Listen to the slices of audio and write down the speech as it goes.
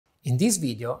In this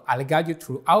video, I'll guide you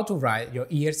through how to write your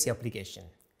ERC application.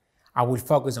 I will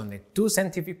focus on the two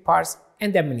scientific parts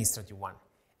and the administrative one,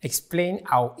 explain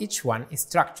how each one is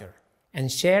structured,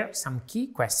 and share some key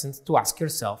questions to ask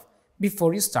yourself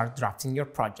before you start drafting your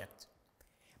project.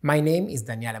 My name is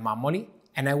Daniele Mammoli,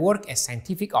 and I work as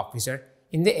Scientific Officer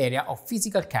in the area of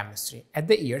Physical Chemistry at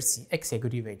the ERC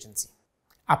Executive Agency.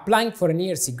 Applying for an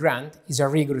ERC grant is a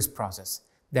rigorous process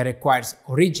that requires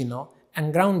original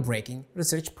and groundbreaking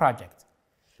research projects.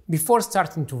 Before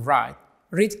starting to write,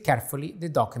 read carefully the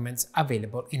documents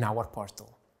available in our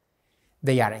portal.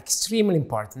 They are extremely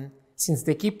important since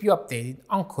they keep you updated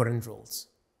on current rules.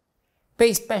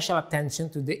 Pay special attention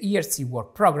to the ERC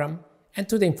Work Programme and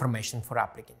to the information for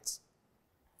applicants.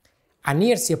 An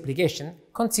ERC application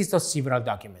consists of several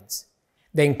documents.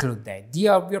 They include the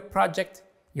idea of your project,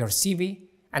 your CV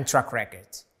and track record,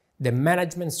 the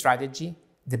management strategy,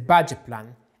 the budget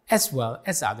plan, as well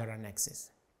as other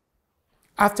annexes.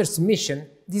 After submission,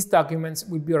 these documents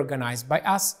will be organized by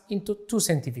us into two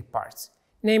scientific parts,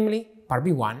 namely Part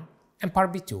B1 and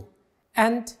Part B2,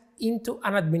 and into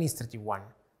an administrative one,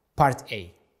 Part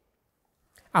A.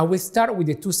 I will start with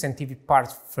the two scientific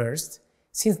parts first,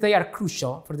 since they are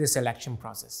crucial for the selection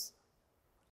process.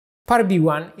 Part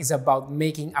B1 is about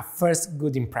making a first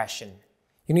good impression.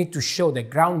 You need to show the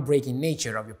groundbreaking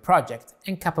nature of your project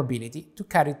and capability to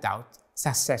carry it out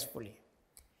successfully.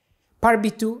 Part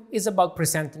B2 is about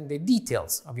presenting the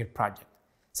details of your project,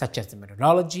 such as the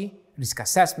methodology, risk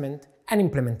assessment, and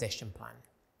implementation plan.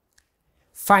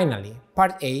 Finally,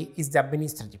 Part A is the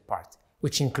administrative part,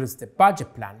 which includes the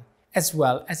budget plan as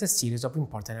well as a series of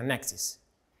important annexes.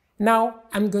 Now,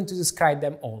 I'm going to describe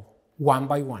them all, one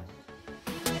by one.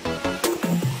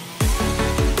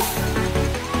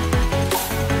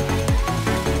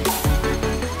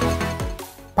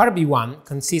 Part B1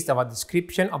 consists of a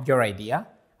description of your idea,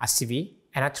 a CV,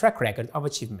 and a track record of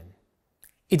achievement.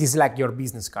 It is like your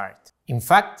business card. In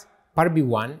fact, Part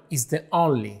B1 is the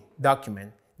only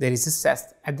document that is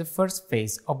assessed at the first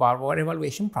phase of our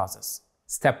evaluation process,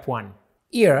 Step 1.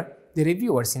 Here, the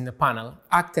reviewers in the panel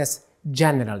act as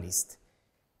generalists.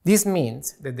 This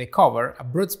means that they cover a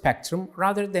broad spectrum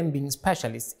rather than being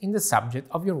specialists in the subject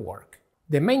of your work.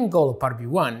 The main goal of Part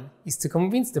B1 is to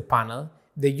convince the panel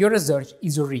that your research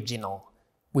is original,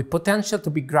 with potential to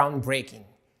be groundbreaking,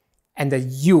 and that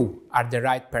you are the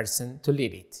right person to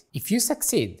lead it. If you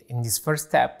succeed in this first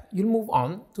step, you'll move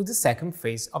on to the second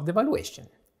phase of the evaluation,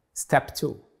 Step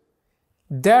 2.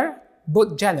 There,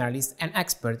 both generalists and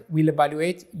experts will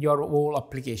evaluate your whole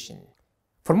application.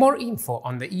 For more info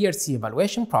on the ERC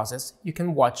evaluation process, you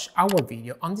can watch our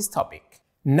video on this topic.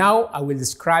 Now I will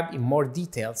describe in more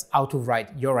details how to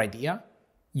write your idea,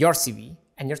 your CV,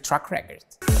 and your track record.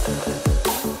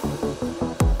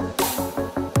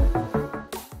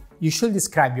 You should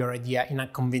describe your idea in a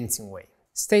convincing way.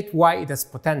 State why it has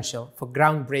potential for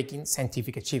groundbreaking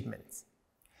scientific achievements.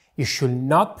 You should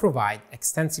not provide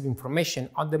extensive information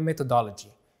on the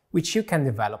methodology, which you can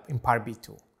develop in Part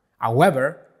B2.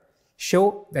 However,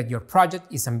 show that your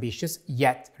project is ambitious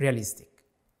yet realistic.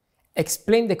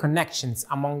 Explain the connections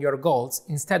among your goals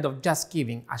instead of just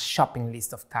giving a shopping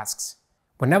list of tasks.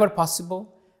 Whenever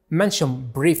possible, mention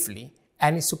briefly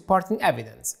any supporting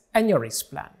evidence and your risk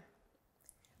plan.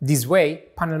 This way,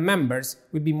 panel members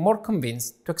will be more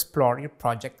convinced to explore your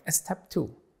project as Step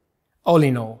 2. All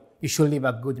in all, you should leave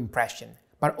a good impression,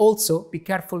 but also be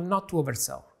careful not to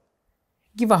oversell.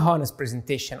 Give a honest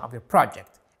presentation of your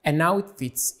project and how it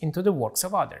fits into the works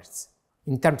of others.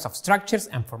 In terms of structures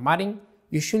and formatting,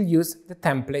 you should use the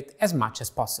template as much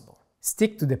as possible.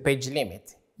 Stick to the page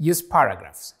limit, use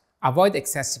paragraphs, avoid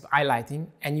excessive highlighting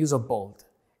and use of bold,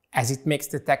 as it makes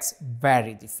the text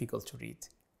very difficult to read.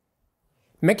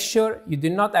 Make sure you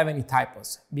do not have any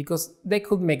typos, because they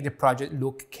could make the project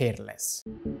look careless.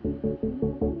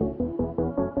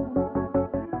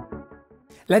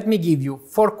 Let me give you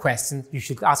 4 questions you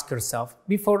should ask yourself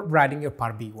before writing your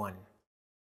Part B1.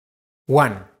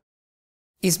 1.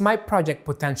 Is my project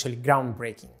potentially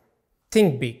groundbreaking?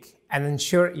 Think big and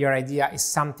ensure your idea is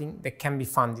something that can be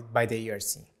funded by the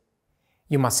ERC.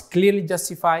 You must clearly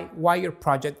justify why your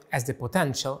project has the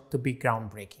potential to be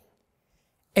groundbreaking.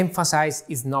 Emphasize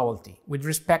its novelty with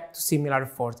respect to similar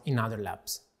efforts in other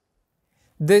labs.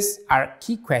 These are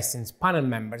key questions panel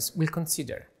members will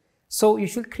consider, so you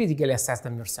should critically assess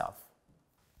them yourself.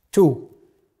 2.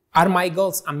 Are my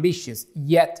goals ambitious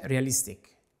yet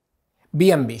realistic?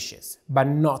 Be ambitious, but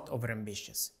not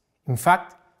overambitious. In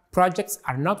fact, projects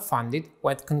are not funded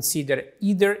when considered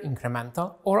either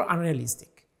incremental or unrealistic.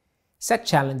 Set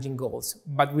challenging goals,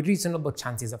 but with reasonable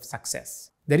chances of success.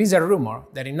 There is a rumor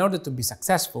that in order to be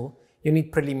successful, you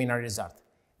need preliminary results.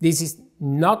 This is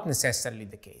not necessarily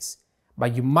the case,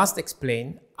 but you must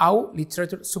explain how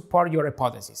literature supports your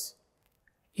hypothesis.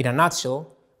 In a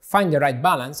nutshell, find the right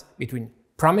balance between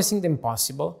promising the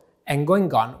impossible and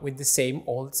going on with the same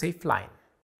old safe line.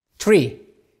 3.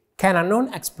 Can a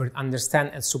non-expert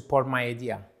understand and support my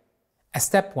idea? As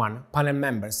step 1, panel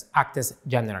members act as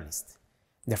generalists.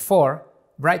 Therefore,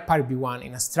 write part B1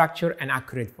 in a structured and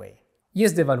accurate way.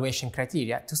 Use the evaluation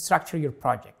criteria to structure your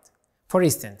project. For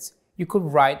instance, you could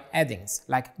write headings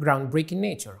like groundbreaking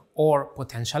nature or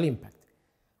potential impact.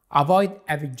 Avoid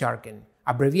heavy jargon,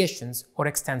 abbreviations, or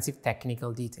extensive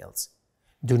technical details.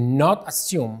 Do not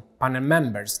assume panel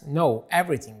members know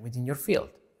everything within your field.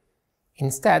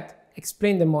 Instead,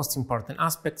 explain the most important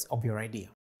aspects of your idea.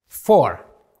 4.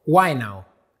 Why now?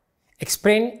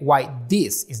 Explain why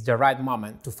this is the right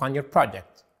moment to fund your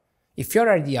project. If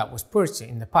your idea was pursued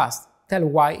in the past, tell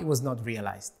why it was not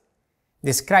realized.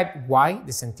 Describe why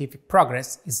the scientific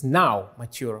progress is now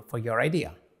mature for your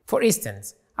idea. For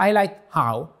instance, highlight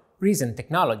how recent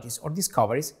technologies or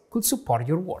discoveries could support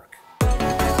your work.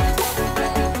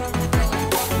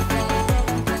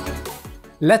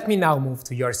 Let me now move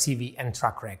to your CV and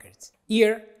track record.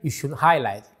 Here, you should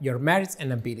highlight your merits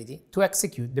and ability to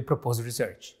execute the proposed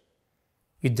research.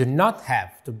 You do not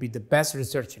have to be the best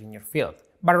researcher in your field,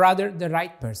 but rather the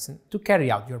right person to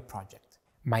carry out your project.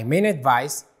 My main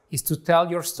advice is to tell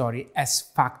your story as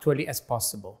factually as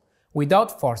possible,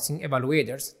 without forcing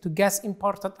evaluators to guess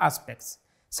important aspects,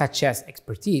 such as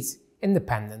expertise,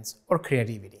 independence, or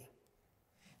creativity.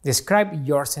 Describe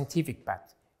your scientific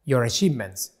path, your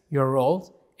achievements, your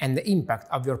roles, and the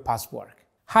impact of your past work.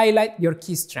 Highlight your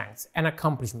key strengths and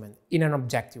accomplishments in an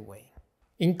objective way.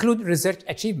 Include research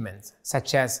achievements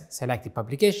such as selected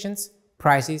publications,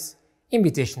 prizes,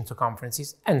 invitations to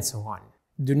conferences, and so on.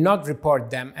 Do not report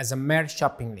them as a mere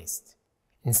shopping list.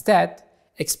 Instead,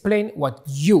 explain what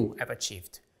you have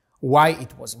achieved, why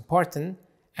it was important,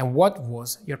 and what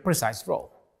was your precise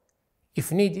role.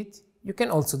 If needed, you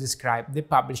can also describe the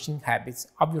publishing habits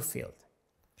of your field.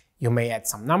 You may add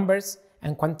some numbers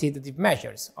and quantitative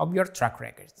measures of your track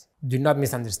record. Do not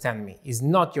misunderstand me, it's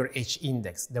not your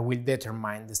H-index that will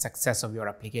determine the success of your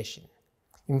application.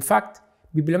 In fact,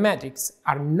 bibliometrics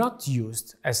are not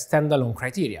used as standalone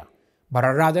criteria, but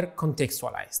are rather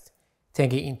contextualized,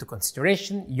 taking into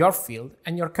consideration your field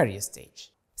and your career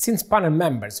stage. Since panel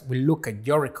members will look at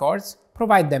your records,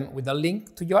 provide them with a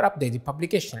link to your updated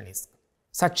publication list,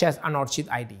 such as an ORCID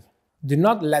ID. Do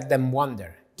not let them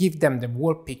wonder, give them the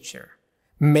whole picture.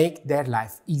 Make their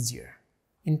life easier.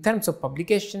 In terms of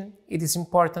publication, it is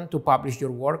important to publish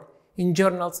your work in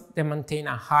journals that maintain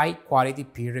a high-quality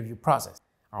peer review process.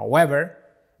 However,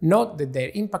 note that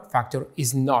their impact factor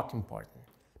is not important,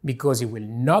 because it will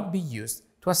not be used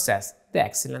to assess the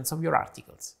excellence of your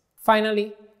articles.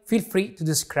 Finally, feel free to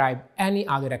describe any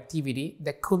other activity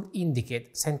that could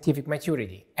indicate scientific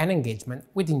maturity and engagement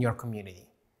within your community.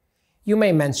 You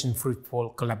may mention fruitful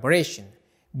collaboration,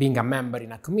 being a member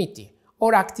in a committee,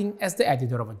 or acting as the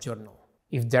editor of a journal.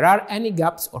 If there are any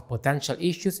gaps or potential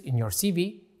issues in your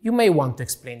CV, you may want to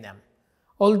explain them,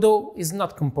 although it's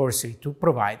not compulsory to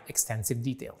provide extensive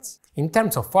details. In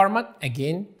terms of format,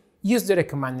 again, use the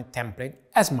recommended template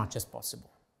as much as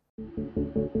possible.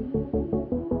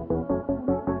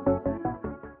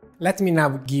 Let me now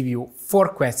give you 4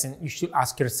 questions you should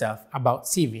ask yourself about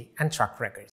CV and track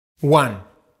record. 1.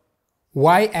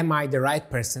 Why am I the right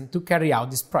person to carry out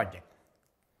this project?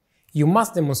 You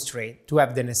must demonstrate to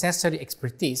have the necessary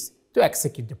expertise to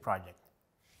execute the project.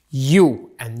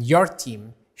 You and your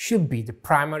team should be the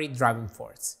primary driving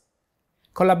force.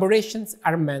 Collaborations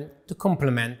are meant to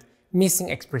complement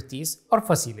missing expertise or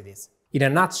facilities. In a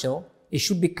nutshell, it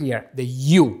should be clear that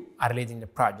you are leading the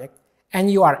project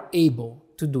and you are able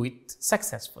to do it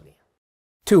successfully.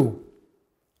 2.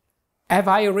 Have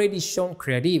I already shown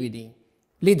creativity,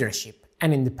 leadership,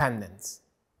 and independence?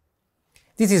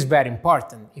 This is very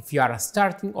important if you are a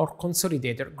starting or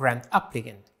consolidator grant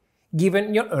applicant,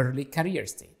 given your early career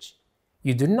stage.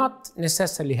 You do not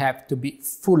necessarily have to be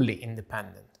fully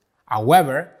independent.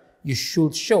 However, you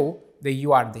should show that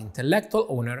you are the intellectual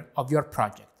owner of your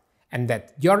project and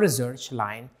that your research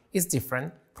line is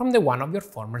different from the one of your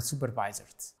former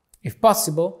supervisors. If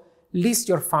possible, list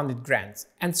your funded grants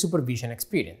and supervision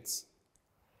experience.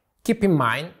 Keep in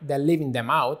mind that leaving them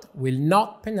out will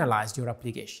not penalize your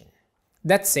application.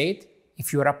 That said,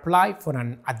 if you apply for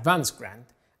an advanced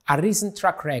grant, a recent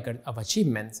track record of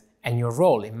achievements and your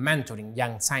role in mentoring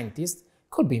young scientists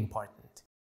could be important.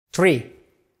 3.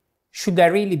 Should I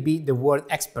really be the world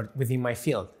expert within my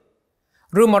field?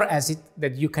 Rumor has it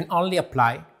that you can only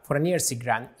apply for an ERC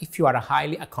grant if you are a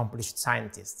highly accomplished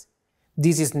scientist.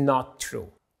 This is not true.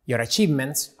 Your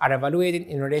achievements are evaluated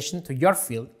in relation to your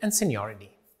field and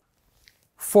seniority.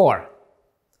 4.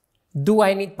 Do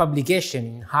I need publication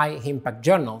in high-impact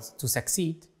journals to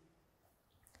succeed?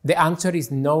 The answer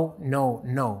is no, no,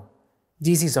 no.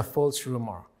 This is a false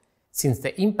rumor, since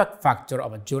the impact factor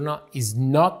of a journal is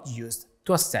not used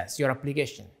to assess your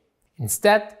application.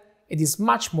 Instead, it is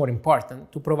much more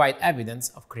important to provide evidence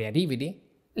of creativity,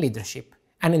 leadership,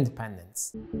 and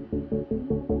independence.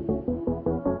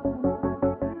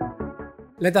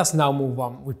 Let us now move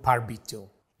on with Part B2.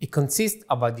 It consists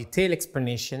of a detailed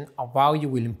explanation of how you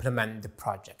will implement the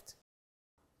project.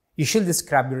 You should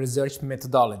describe your research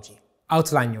methodology,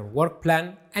 outline your work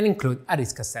plan, and include a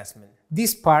risk assessment.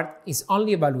 This part is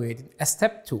only evaluated as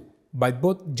step 2 by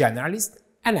both generalist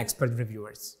and expert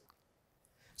reviewers.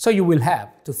 So you will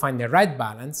have to find the right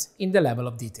balance in the level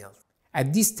of detail.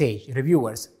 At this stage,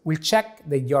 reviewers will check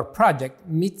that your project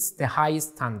meets the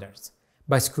highest standards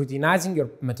by scrutinizing your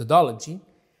methodology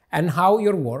and how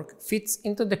your work fits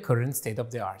into the current state of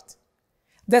the art.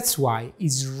 That's why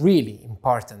it's really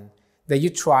important that you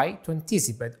try to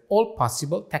anticipate all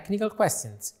possible technical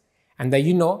questions and that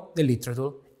you know the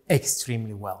literature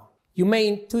extremely well. You may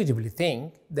intuitively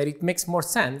think that it makes more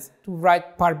sense to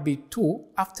write Part B2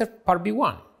 after Part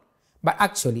B1, but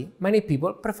actually many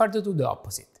people prefer to do the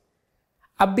opposite.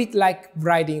 A bit like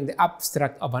writing the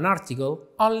abstract of an article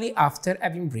only after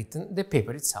having written the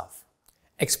paper itself.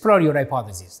 Explore your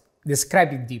hypothesis,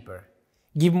 describe it deeper,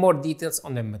 give more details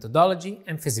on the methodology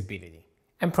and feasibility,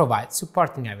 and provide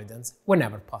supporting evidence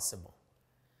whenever possible.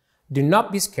 Do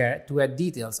not be scared to add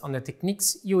details on the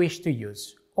techniques you wish to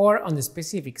use or on the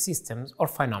specific systems or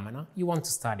phenomena you want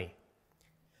to study.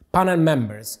 Panel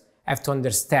members have to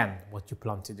understand what you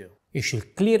plan to do. You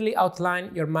should clearly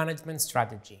outline your management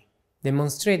strategy,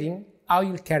 demonstrating how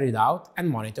you'll carry it out and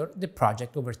monitor the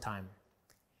project over time.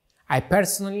 I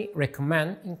personally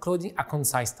recommend including a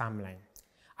concise timeline,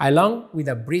 along with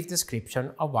a brief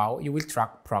description of how you will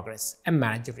track progress and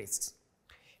manage risks.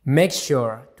 Make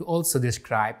sure to also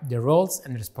describe the roles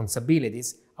and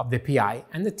responsibilities of the PI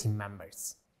and the team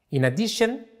members. In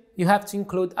addition, you have to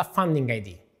include a funding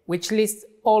ID, which lists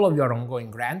all of your ongoing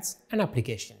grants and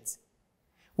applications.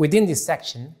 Within this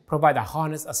section, provide a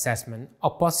honest assessment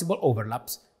of possible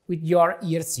overlaps with your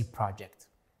ERC project.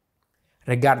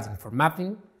 Regarding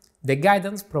formatting, the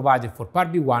guidance provided for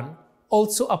Part B1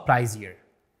 also applies here.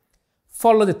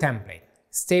 Follow the template,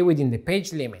 stay within the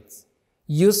page limits,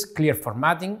 use clear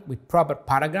formatting with proper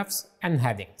paragraphs and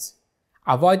headings,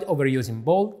 avoid overusing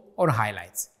bold or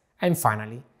highlights, and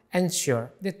finally,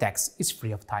 ensure the text is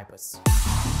free of typos.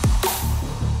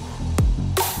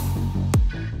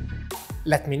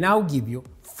 Let me now give you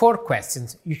 4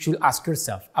 questions you should ask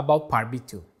yourself about Part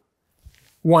B2.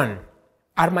 1.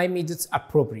 Are my methods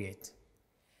appropriate?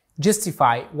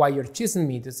 Justify why your chosen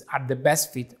methods are the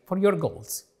best fit for your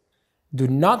goals. Do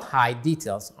not hide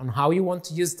details on how you want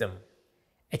to use them.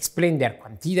 Explain their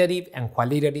quantitative and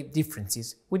qualitative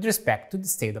differences with respect to the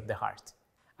state of the art.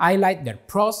 Highlight their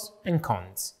pros and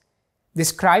cons.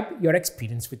 Describe your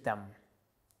experience with them.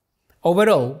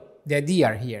 Overall, the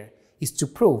idea here is to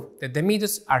prove that the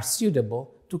methods are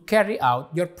suitable to carry out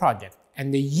your project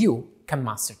and that you can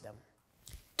master them.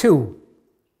 2.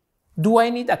 Do I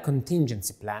need a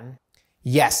contingency plan?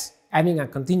 Yes, having a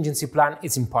contingency plan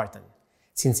is important.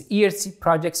 Since ERC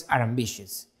projects are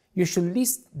ambitious, you should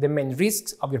list the main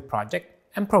risks of your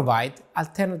project and provide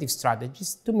alternative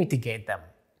strategies to mitigate them.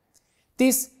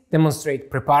 This demonstrates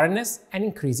preparedness and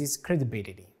increases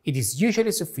credibility. It is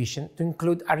usually sufficient to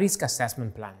include a risk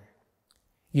assessment plan.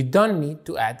 You don't need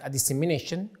to add a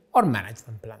dissemination or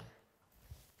management plan.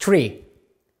 3.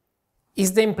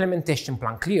 Is the implementation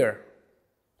plan clear?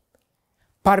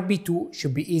 Part B2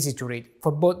 should be easy to read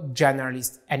for both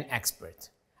generalists and experts.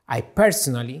 I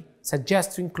personally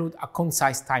suggest to include a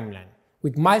concise timeline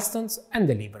with milestones and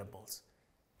deliverables.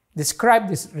 Describe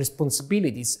the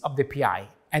responsibilities of the PI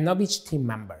and of each team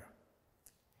member.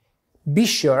 Be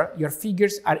sure your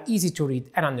figures are easy to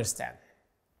read and understand.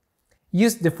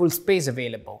 Use the full space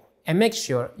available and make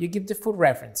sure you give the full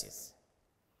references.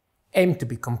 Aim to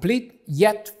be complete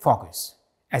yet focused,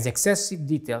 as excessive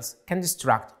details can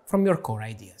distract from your core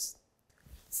ideas.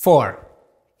 4.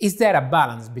 Is there a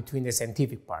balance between the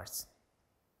scientific parts?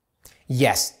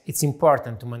 Yes, it's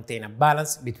important to maintain a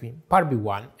balance between Part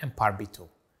B1 and Part B2.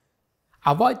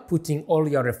 Avoid putting all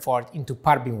your effort into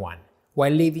Part B1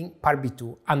 while leaving Part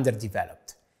B2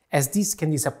 underdeveloped, as this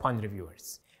can disappoint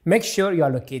reviewers. Make sure you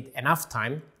allocate enough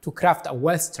time to craft a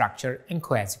well-structured and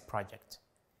cohesive project.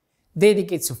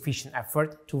 Dedicate sufficient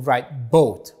effort to write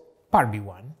both Part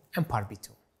B1 and Part B2.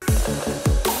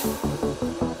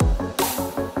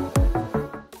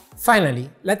 Finally,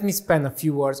 let me spend a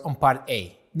few words on Part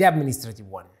A, the administrative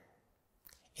one.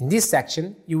 In this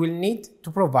section, you will need to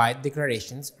provide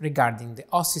declarations regarding the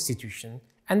host institution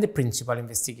and the principal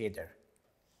investigator.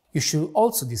 You should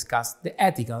also discuss the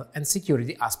ethical and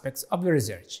security aspects of your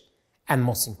research, and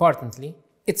most importantly,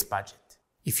 its budget.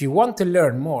 If you want to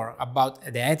learn more about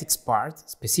the ethics part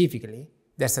specifically,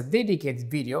 there's a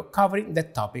dedicated video covering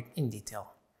that topic in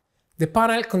detail. The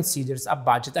panel considers a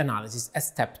budget analysis as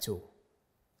step 2.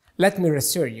 Let me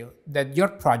reassure you that your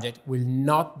project will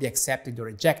not be accepted or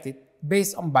rejected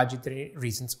based on budgetary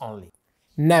reasons only.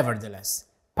 Nevertheless,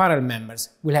 panel members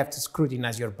will have to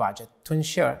scrutinize your budget to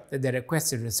ensure that the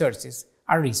requested resources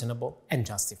are reasonable and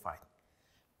justified.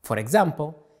 For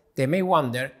example, they may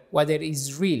wonder whether it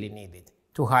is really needed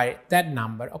to hire that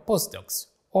number of postdocs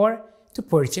or to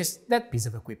purchase that piece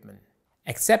of equipment.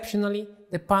 Exceptionally,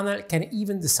 the panel can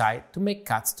even decide to make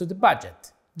cuts to the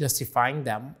budget, justifying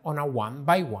them on a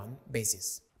one-by-one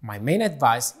basis. My main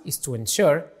advice is to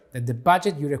ensure that the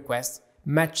budget you request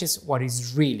matches what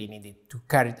is really needed to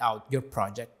carry out your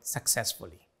project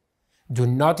successfully. Do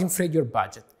not inflate your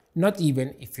budget, not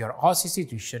even if your host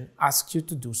institution asks you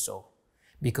to do so,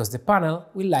 because the panel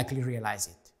will likely realize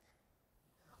it.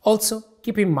 Also,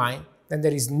 keep in mind that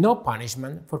there is no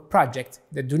punishment for projects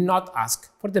that do not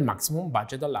ask for the maximum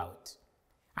budget allowed.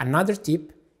 Another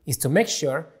tip is to make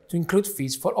sure to include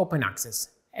fees for open access,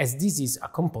 as this is a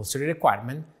compulsory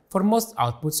requirement for most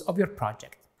outputs of your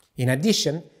project. In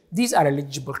addition, these are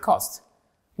eligible costs,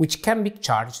 which can be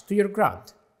charged to your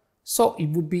grant, so it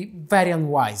would be very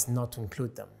unwise not to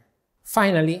include them.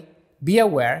 Finally, be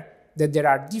aware that there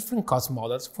are different cost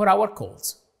models for our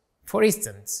calls. For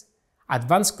instance,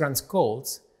 advanced grants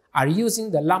calls are using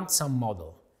the lump sum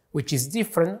model, which is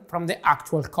different from the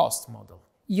actual cost model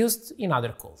used in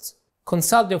other calls.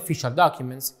 Consult the official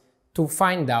documents to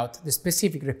find out the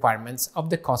specific requirements of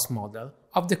the cost model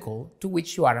of the call to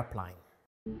which you are applying.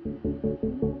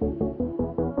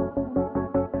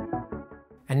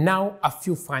 And now a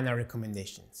few final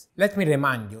recommendations. Let me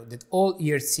remind you that all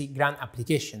ERC grant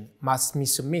applications must be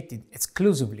submitted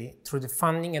exclusively through the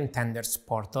Funding and Tenders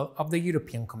portal of the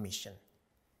European Commission.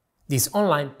 This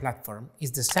online platform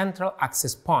is the central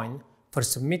access point for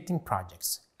submitting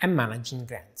projects and managing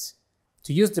grants.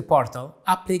 To use the portal,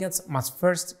 applicants must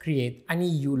first create an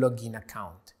EU login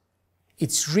account.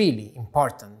 It's really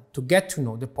important to get to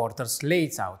know the portal's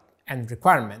layout and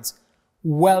requirements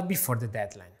well before the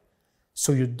deadline,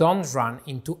 so you don't run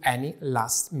into any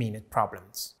last-minute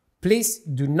problems. Please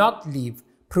do not leave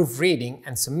proofreading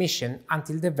and submission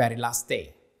until the very last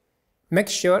day. Make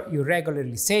sure you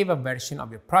regularly save a version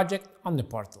of your project on the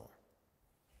portal.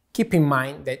 Keep in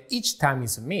mind that each time you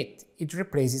submit, it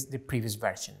replaces the previous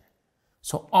version,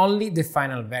 so only the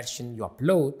final version you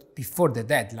upload before the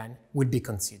deadline will be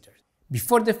considered.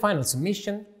 Before the final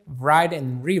submission, write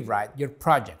and rewrite your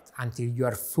project until you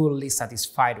are fully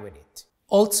satisfied with it.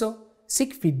 Also,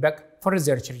 seek feedback for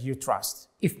researchers you trust,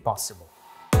 if possible.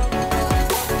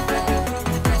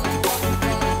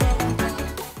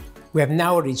 We have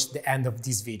now reached the end of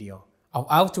this video of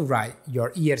how to write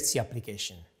your ERC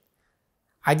application.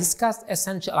 I discussed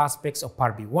essential aspects of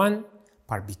Part B1,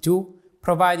 Part B2,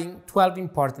 providing 12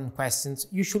 important questions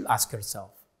you should ask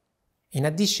yourself. In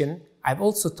addition, I've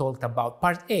also talked about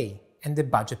Part A and the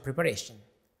budget preparation.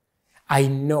 I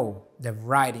know that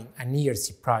writing an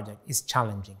ERC project is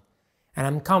challenging, and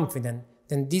I'm confident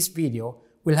that this video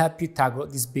will help you tackle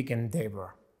this big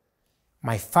endeavor.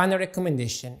 My final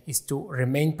recommendation is to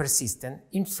remain persistent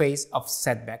in face of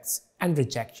setbacks and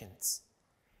rejections.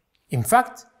 In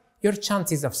fact, your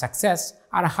chances of success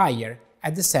are higher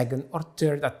at the second or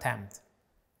third attempt.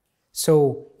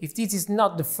 So, if this is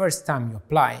not the first time you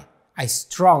apply, I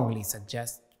strongly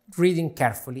suggest reading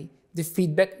carefully the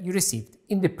feedback you received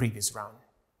in the previous round.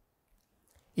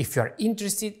 If you are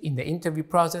interested in the interview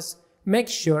process, make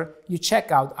sure you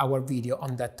check out our video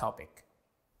on that topic.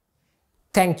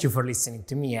 Thank you for listening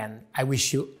to me, and I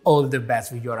wish you all the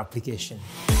best with your application.